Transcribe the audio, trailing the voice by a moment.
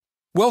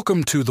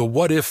Welcome to the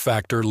What If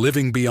Factor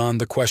Living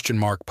Beyond the Question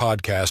Mark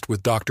podcast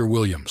with Dr.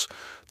 Williams,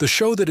 the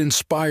show that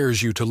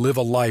inspires you to live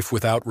a life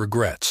without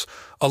regrets,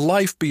 a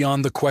life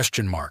beyond the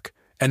question mark.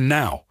 And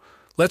now,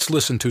 let's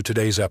listen to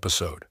today's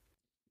episode.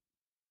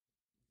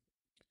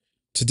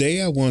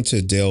 Today, I want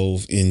to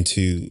delve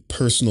into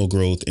personal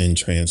growth and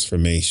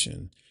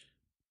transformation,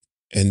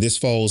 and this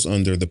falls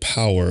under the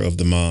power of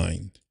the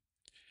mind.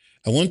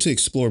 I want to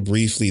explore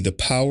briefly the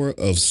power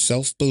of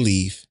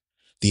self-belief,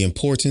 the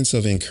importance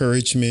of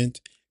encouragement,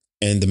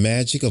 and the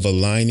magic of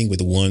aligning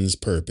with one's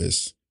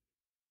purpose.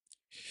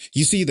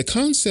 You see, the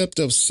concept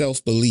of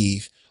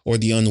self-belief, or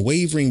the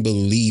unwavering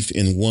belief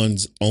in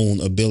one's own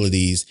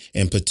abilities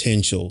and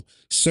potential,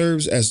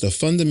 serves as the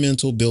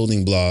fundamental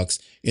building blocks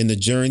in the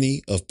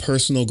journey of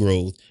personal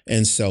growth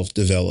and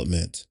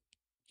self-development.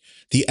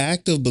 The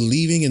act of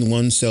believing in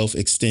oneself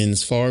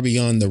extends far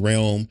beyond the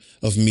realm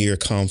of mere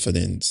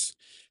confidence.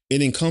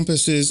 It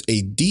encompasses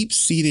a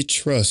deep-seated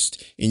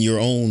trust in your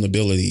own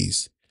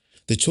abilities,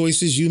 the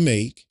choices you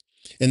make,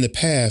 and the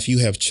path you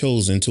have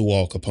chosen to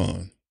walk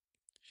upon.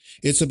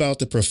 It's about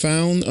the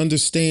profound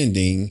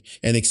understanding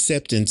and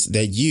acceptance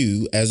that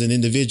you, as an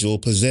individual,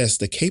 possess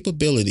the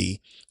capability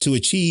to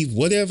achieve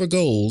whatever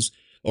goals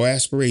or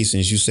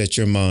aspirations you set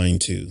your mind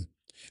to,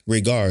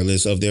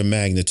 regardless of their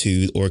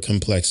magnitude or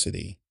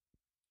complexity.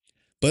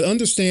 But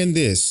understand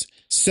this,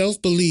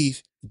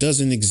 self-belief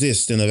doesn't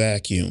exist in a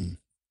vacuum.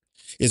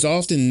 It's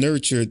often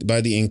nurtured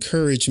by the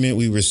encouragement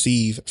we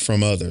receive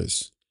from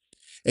others.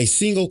 A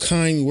single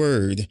kind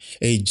word,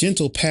 a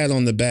gentle pat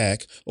on the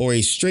back, or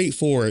a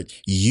straightforward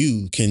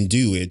 "you can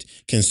do it"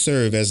 can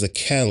serve as a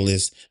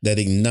catalyst that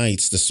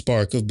ignites the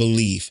spark of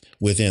belief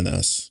within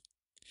us.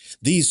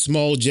 These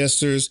small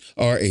gestures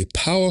are a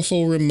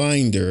powerful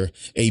reminder,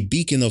 a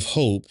beacon of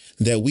hope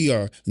that we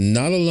are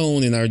not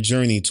alone in our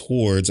journey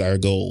towards our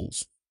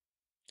goals.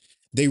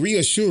 They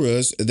reassure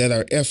us that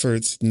our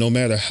efforts, no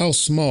matter how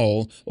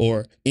small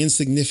or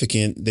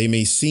insignificant they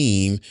may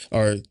seem,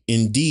 are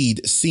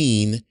indeed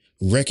seen,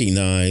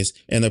 recognized,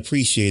 and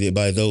appreciated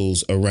by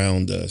those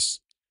around us.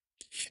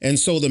 And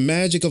so the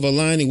magic of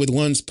aligning with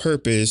one's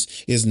purpose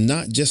is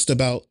not just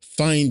about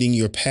finding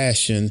your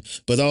passion,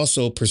 but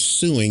also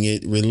pursuing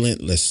it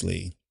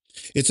relentlessly.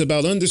 It's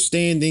about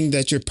understanding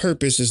that your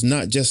purpose is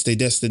not just a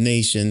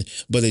destination,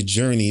 but a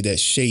journey that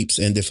shapes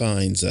and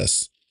defines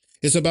us.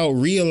 It's about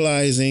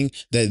realizing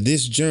that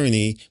this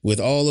journey, with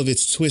all of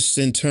its twists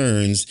and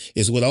turns,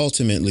 is what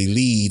ultimately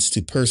leads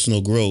to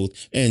personal growth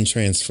and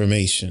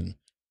transformation.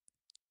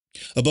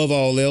 Above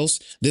all else,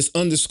 this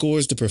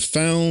underscores the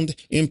profound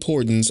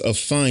importance of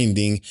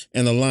finding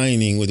and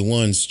aligning with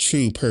one's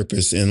true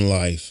purpose in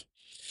life.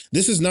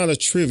 This is not a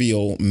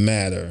trivial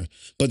matter,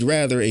 but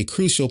rather a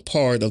crucial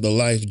part of the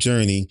life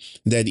journey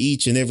that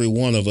each and every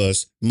one of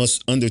us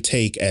must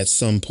undertake at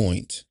some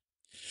point.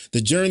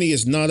 The journey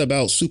is not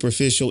about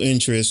superficial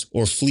interests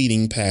or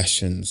fleeting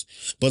passions,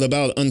 but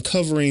about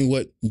uncovering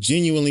what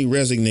genuinely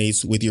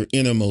resonates with your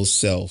innermost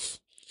self,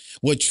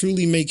 what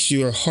truly makes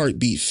your heart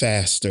beat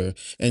faster,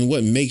 and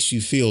what makes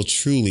you feel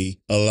truly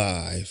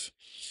alive.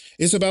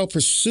 It's about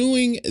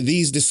pursuing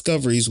these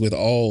discoveries with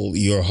all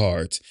your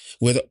heart,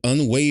 with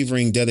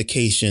unwavering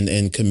dedication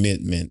and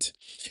commitment.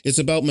 It's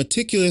about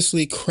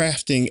meticulously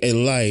crafting a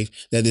life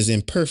that is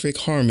in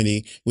perfect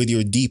harmony with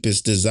your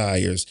deepest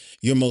desires,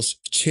 your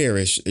most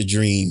cherished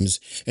dreams,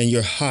 and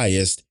your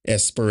highest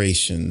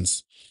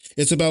aspirations.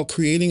 It's about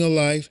creating a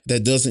life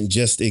that doesn't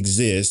just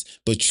exist,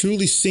 but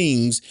truly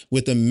sings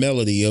with the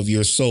melody of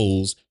your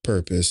soul's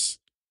purpose.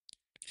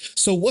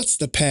 So what's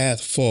the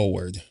path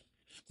forward?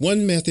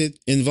 One method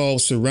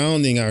involves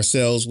surrounding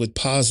ourselves with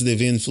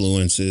positive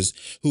influences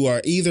who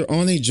are either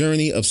on a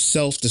journey of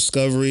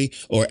self-discovery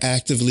or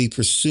actively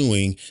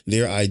pursuing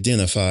their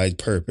identified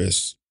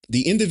purpose.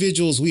 The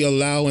individuals we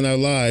allow in our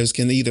lives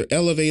can either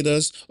elevate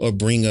us or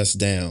bring us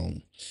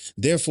down.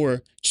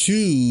 Therefore,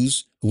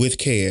 choose with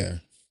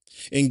care.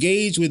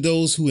 Engage with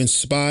those who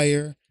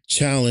inspire,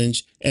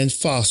 challenge, and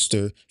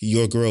foster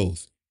your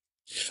growth.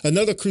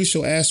 Another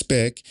crucial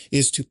aspect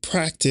is to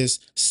practice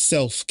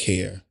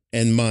self-care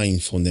and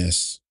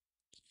mindfulness.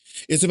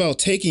 It's about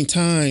taking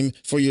time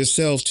for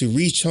yourself to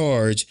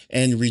recharge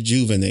and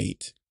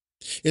rejuvenate.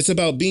 It's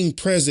about being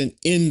present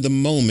in the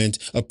moment,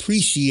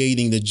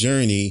 appreciating the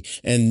journey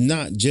and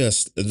not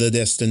just the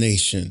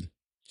destination.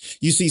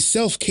 You see,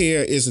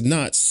 self-care is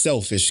not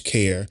selfish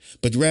care,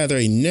 but rather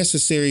a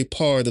necessary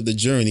part of the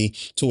journey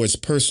towards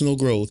personal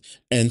growth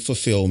and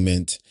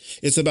fulfillment.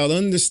 It's about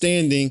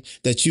understanding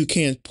that you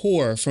can't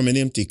pour from an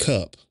empty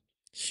cup.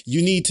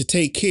 You need to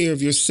take care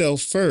of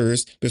yourself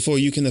first before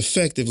you can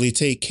effectively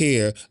take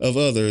care of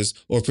others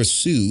or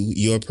pursue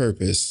your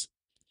purpose.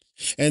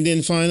 And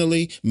then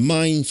finally,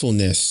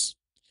 mindfulness,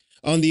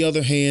 on the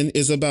other hand,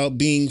 is about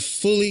being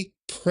fully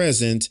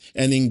present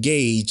and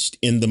engaged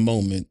in the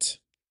moment.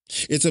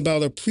 It's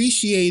about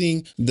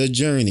appreciating the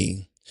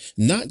journey,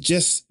 not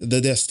just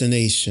the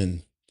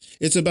destination.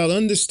 It's about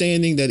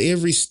understanding that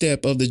every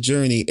step of the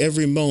journey,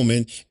 every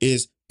moment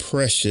is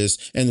precious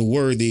and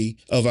worthy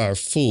of our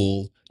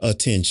full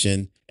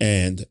attention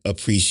and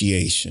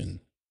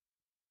appreciation.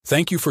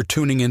 Thank you for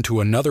tuning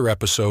into another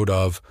episode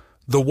of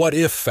The What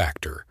If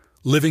Factor,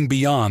 Living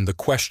Beyond the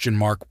Question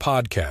Mark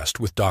podcast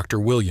with Dr.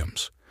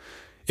 Williams.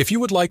 If you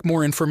would like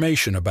more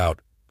information about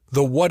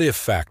The What If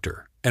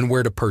Factor and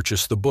where to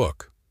purchase the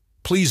book,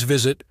 please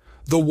visit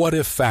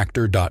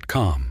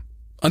thewhatiffactor.com.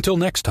 Until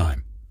next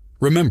time,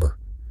 remember,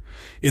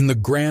 in the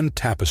grand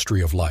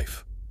tapestry of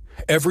life,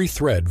 every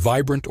thread,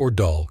 vibrant or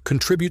dull,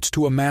 contributes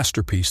to a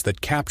masterpiece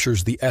that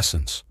captures the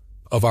essence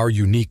of our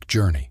unique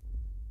journey.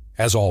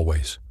 As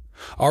always,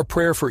 our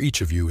prayer for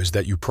each of you is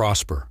that you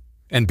prosper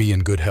and be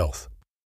in good health.